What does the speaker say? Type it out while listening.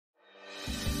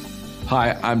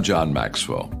Hi, I'm John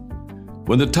Maxwell.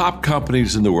 When the top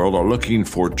companies in the world are looking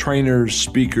for trainers,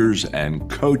 speakers, and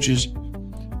coaches,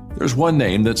 there's one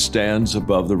name that stands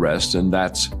above the rest, and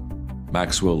that's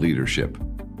Maxwell Leadership.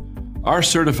 Our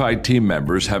certified team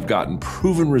members have gotten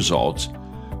proven results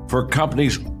for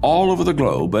companies all over the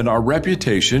globe, and our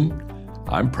reputation,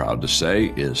 I'm proud to say,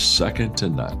 is second to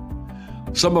none.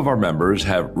 Some of our members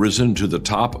have risen to the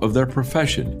top of their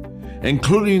profession,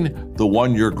 including the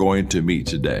one you're going to meet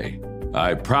today.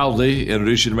 I proudly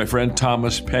introduce you to my friend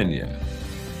Thomas Pena.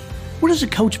 Where does a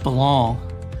coach belong?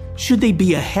 Should they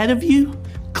be ahead of you,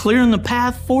 clearing the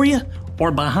path for you,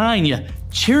 or behind you,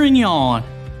 cheering you on?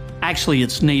 Actually,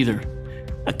 it's neither.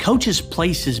 A coach's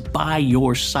place is by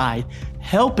your side,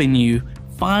 helping you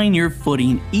find your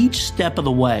footing each step of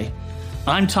the way.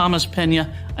 I'm Thomas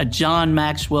Pena, a John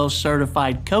Maxwell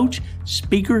certified coach,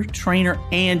 speaker, trainer,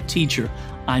 and teacher.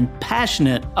 I'm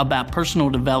passionate about personal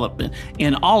development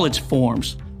in all its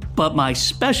forms, but my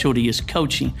specialty is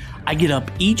coaching. I get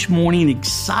up each morning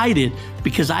excited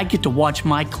because I get to watch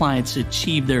my clients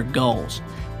achieve their goals.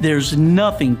 There's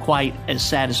nothing quite as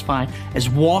satisfying as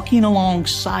walking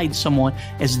alongside someone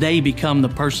as they become the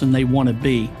person they want to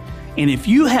be. And if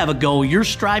you have a goal you're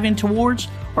striving towards,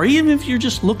 or even if you're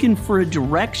just looking for a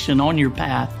direction on your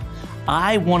path,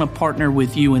 I want to partner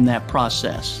with you in that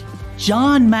process.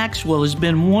 John Maxwell has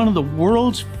been one of the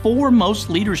world's foremost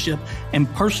leadership and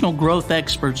personal growth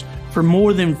experts for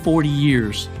more than 40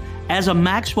 years. As a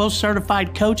Maxwell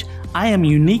certified coach, I am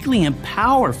uniquely and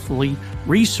powerfully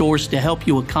resourced to help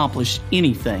you accomplish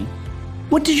anything.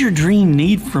 What does your dream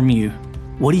need from you?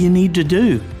 What do you need to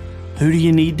do? Who do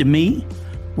you need to meet?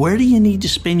 Where do you need to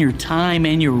spend your time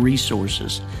and your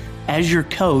resources? As your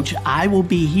coach, I will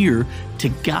be here to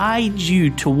guide you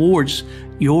towards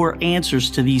your answers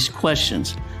to these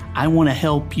questions. I want to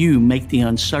help you make the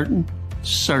uncertain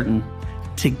certain.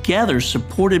 Together,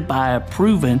 supported by a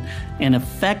proven and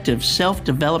effective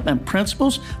self-development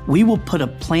principles, we will put a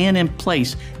plan in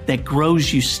place that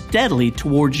grows you steadily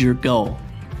towards your goal.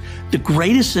 The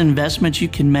greatest investment you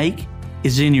can make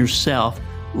is in yourself.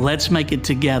 Let's make it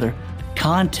together.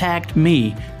 Contact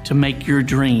me to make your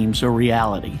dreams a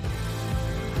reality.